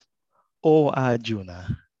O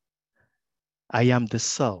Arjuna, I am the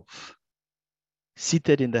Self,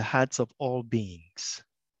 seated in the hearts of all beings.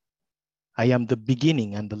 I am the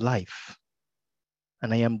beginning and the life,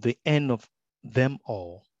 and I am the end of them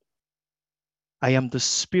all. I am the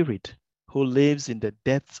Spirit who lives in the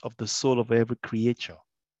depths of the soul of every creature.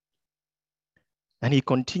 And he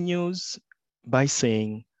continues by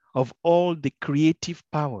saying, of all the creative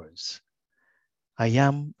powers, I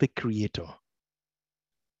am the creator.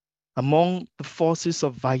 Among the forces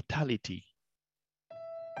of vitality,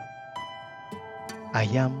 I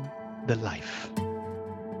am the life.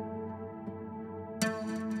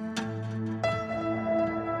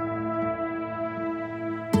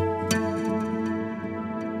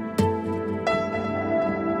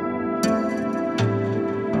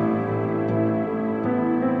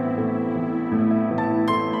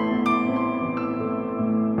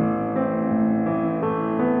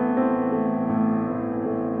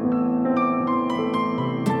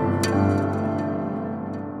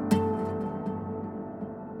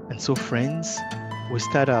 And so, friends, we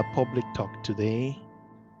start our public talk today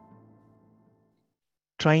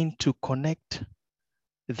trying to connect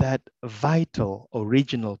that vital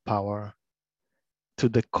original power to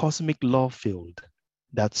the cosmic law field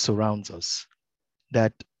that surrounds us,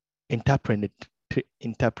 that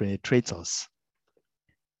interpenetrates us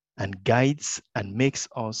and guides and makes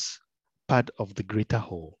us part of the greater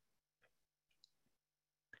whole.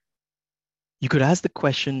 You could ask the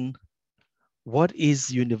question, what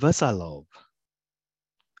is universal love?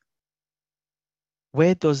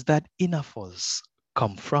 Where does that inner force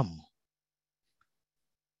come from?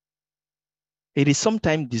 It is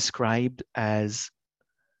sometimes described as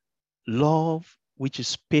love which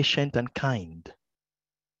is patient and kind,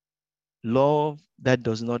 love that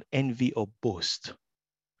does not envy or boast.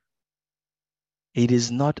 It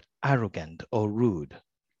is not arrogant or rude.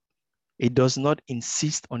 It does not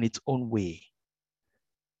insist on its own way.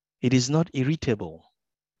 It is not irritable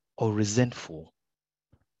or resentful.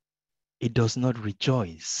 It does not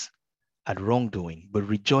rejoice at wrongdoing, but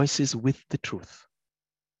rejoices with the truth.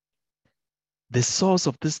 The source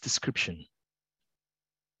of this description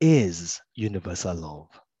is universal love.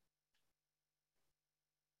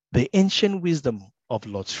 The ancient wisdom of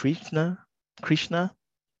Lord Krishna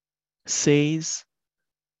says,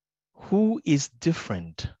 who is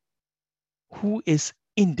different, who is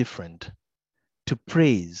indifferent to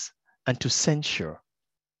praise and to censure,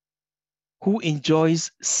 who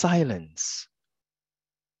enjoys silence,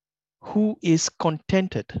 who is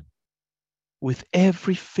contented with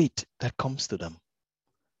every fate that comes to them,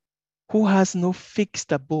 who has no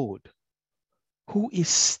fixed abode, who is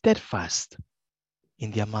steadfast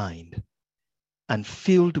in their mind and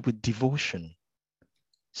filled with devotion,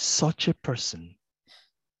 such a person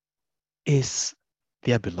is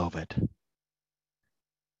their beloved.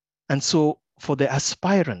 And so for the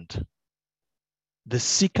aspirant, the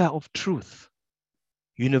seeker of truth,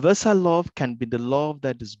 universal love can be the love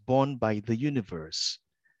that is born by the universe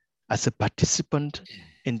as a participant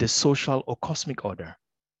in the social or cosmic order.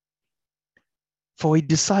 For a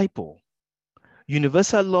disciple,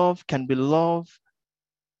 universal love can be love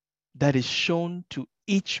that is shown to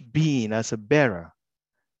each being as a bearer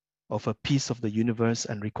of a piece of the universe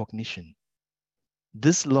and recognition.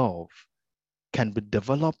 This love can be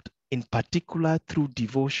developed in particular through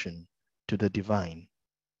devotion to the divine.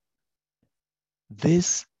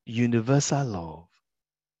 This universal love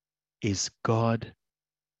is God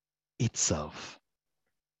itself.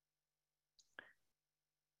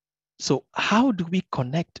 So how do we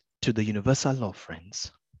connect to the universal love,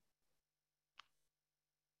 friends?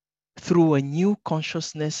 Through a new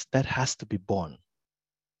consciousness that has to be born.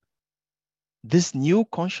 This new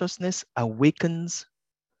consciousness awakens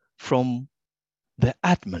from the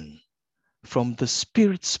Atman, from the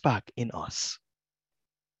spirit spark in us.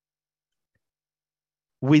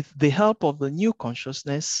 With the help of the new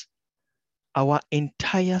consciousness, our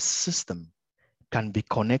entire system can be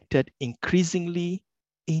connected increasingly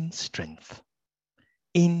in strength,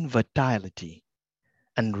 in vitality,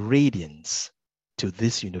 and radiance to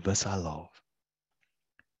this universal love.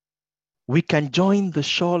 We can join the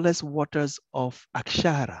shoreless waters of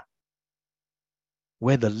Akshara,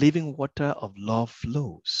 where the living water of love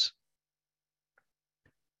flows.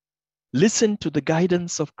 Listen to the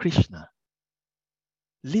guidance of Krishna.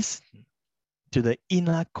 Listen to the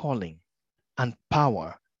inner calling and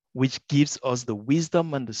power which gives us the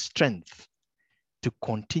wisdom and the strength to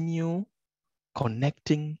continue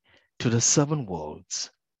connecting to the seven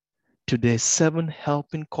worlds, to the seven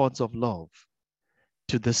helping chords of love,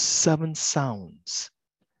 to the seven sounds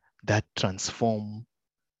that transform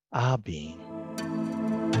our being.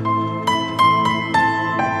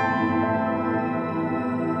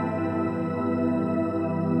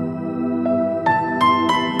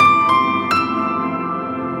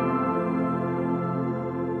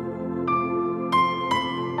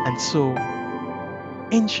 so,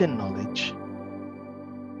 ancient knowledge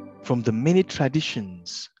from the many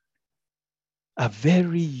traditions are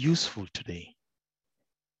very useful today,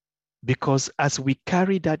 because as we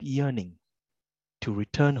carry that yearning to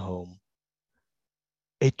return home,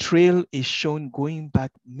 a trail is shown going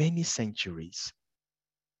back many centuries.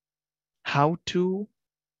 How to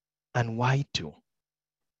and why to.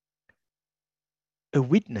 A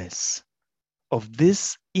witness of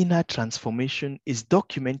this inner transformation is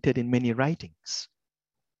documented in many writings.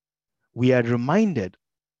 We are reminded,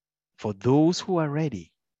 for those who are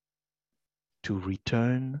ready, to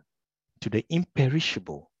return to the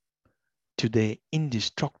imperishable, to the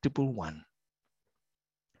indestructible one.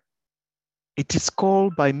 It is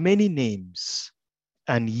called by many names,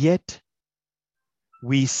 and yet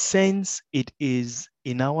we sense it is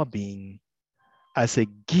in our being as a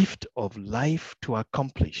gift of life to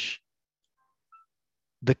accomplish.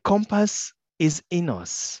 The compass is in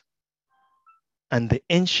us, and the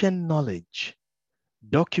ancient knowledge,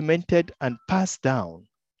 documented and passed down,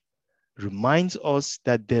 reminds us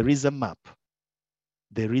that there is a map,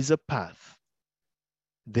 there is a path,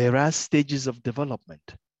 there are stages of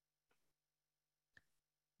development.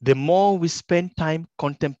 The more we spend time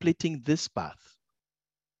contemplating this path,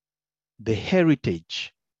 the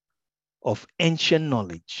heritage of ancient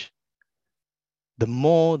knowledge, the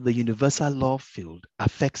more the universal law field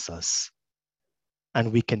affects us,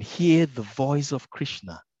 and we can hear the voice of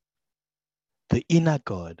Krishna, the inner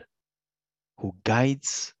God, who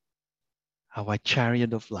guides our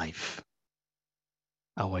chariot of life,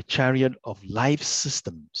 our chariot of life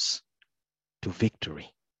systems to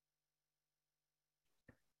victory.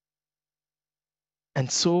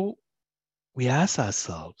 And so we ask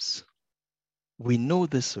ourselves, we know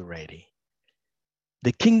this already.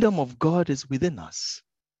 The kingdom of God is within us.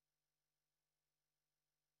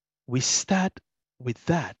 We start with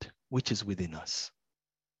that which is within us.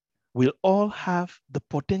 We'll all have the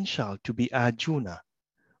potential to be Arjuna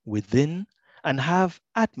within, and have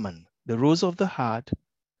Atman, the rose of the heart,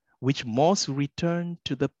 which must return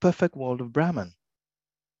to the perfect world of Brahman.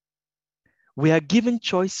 We are given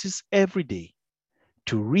choices every day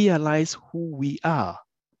to realize who we are,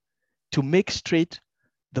 to make straight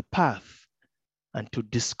the path, and to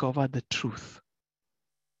discover the truth.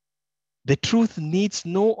 The truth needs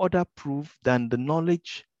no other proof than the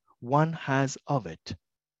knowledge one has of it.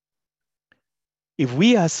 If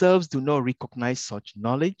we ourselves do not recognize such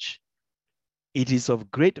knowledge, it is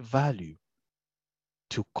of great value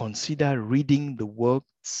to consider reading the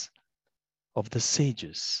works of the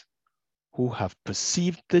sages who have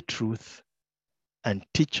perceived the truth and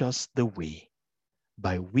teach us the way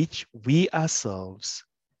by which we ourselves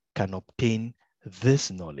can obtain this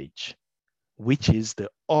knowledge, which is the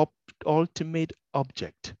ultimate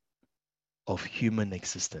object of human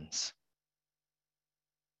existence.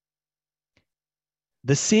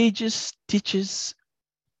 The sages teach us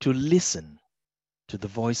to listen to the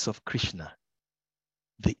voice of Krishna,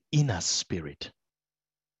 the inner spirit,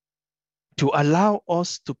 to allow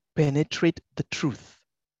us to penetrate the truth.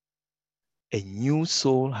 A new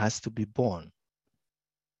soul has to be born.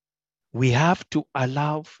 We have to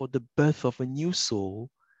allow for the birth of a new soul,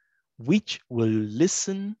 which will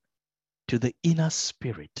listen to the inner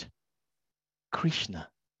spirit, Krishna,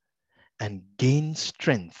 and gain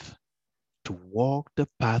strength to walk the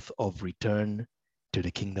path of return to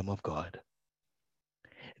the kingdom of God.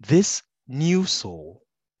 This new soul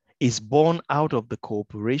is born out of the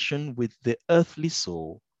cooperation with the earthly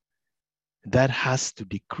soul that has to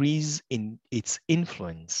decrease in its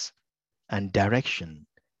influence and direction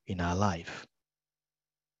in our life.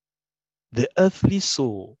 The earthly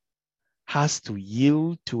soul has to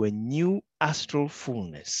yield to a new astral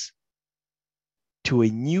fullness, to a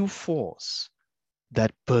new force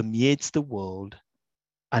that permeates the world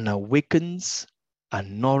and awakens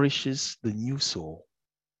and nourishes the new soul.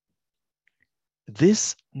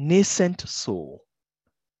 This nascent soul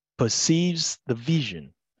perceives the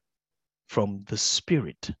vision from the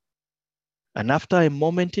spirit, and after a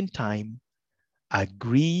moment in time,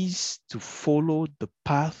 agrees to follow the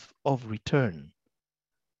path of return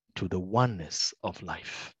to the oneness of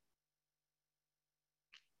life.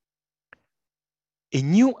 A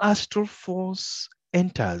new astral force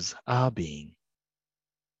enters our being,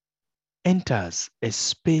 enters a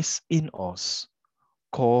space in us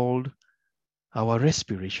called our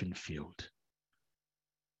respiration field.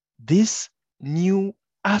 This new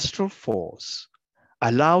astral force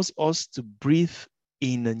allows us to breathe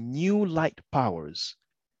in a new light powers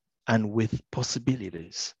and with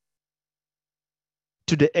possibilities.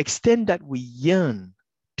 To the extent that we yearn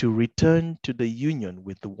to return to the union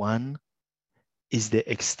with the One, is the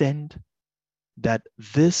extent that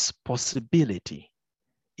this possibility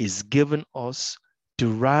is given us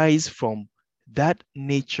to rise from that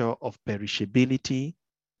nature of perishability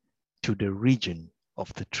to the region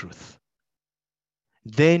of the truth.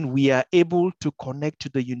 Then we are able to connect to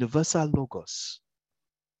the universal logos,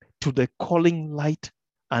 to the calling light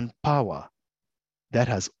and power that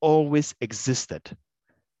has always existed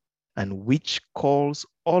and which calls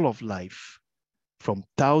all of life from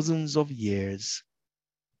thousands of years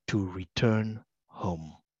to return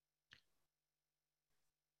home.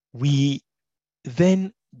 We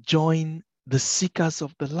then join the seekers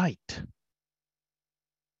of the light,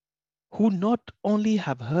 who not only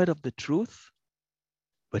have heard of the truth,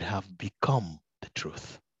 but have become the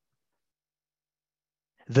truth.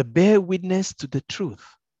 They bear witness to the truth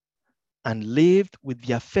and lived with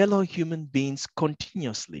their fellow human beings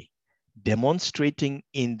continuously, demonstrating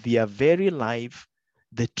in their very life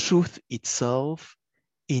the truth itself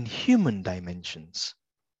in human dimensions.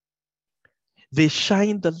 They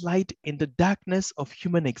shine the light in the darkness of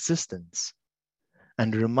human existence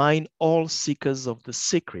and remind all seekers of the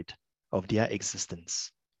secret of their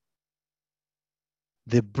existence.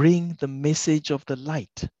 They bring the message of the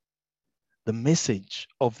light, the message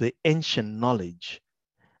of the ancient knowledge,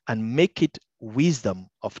 and make it wisdom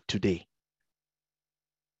of today.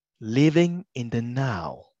 Living in the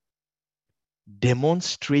now,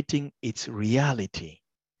 demonstrating its reality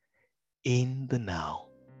in the now.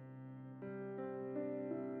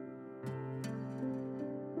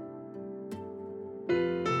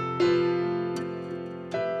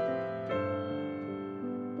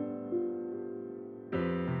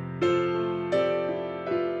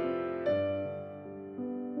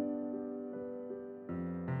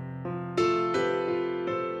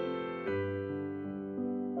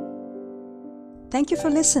 Thank you for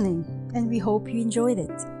listening, and we hope you enjoyed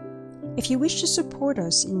it. If you wish to support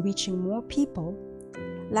us in reaching more people,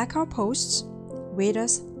 like our posts, rate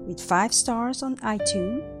us with 5 stars on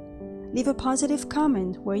iTunes, leave a positive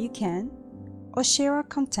comment where you can, or share our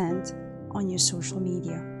content on your social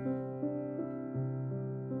media.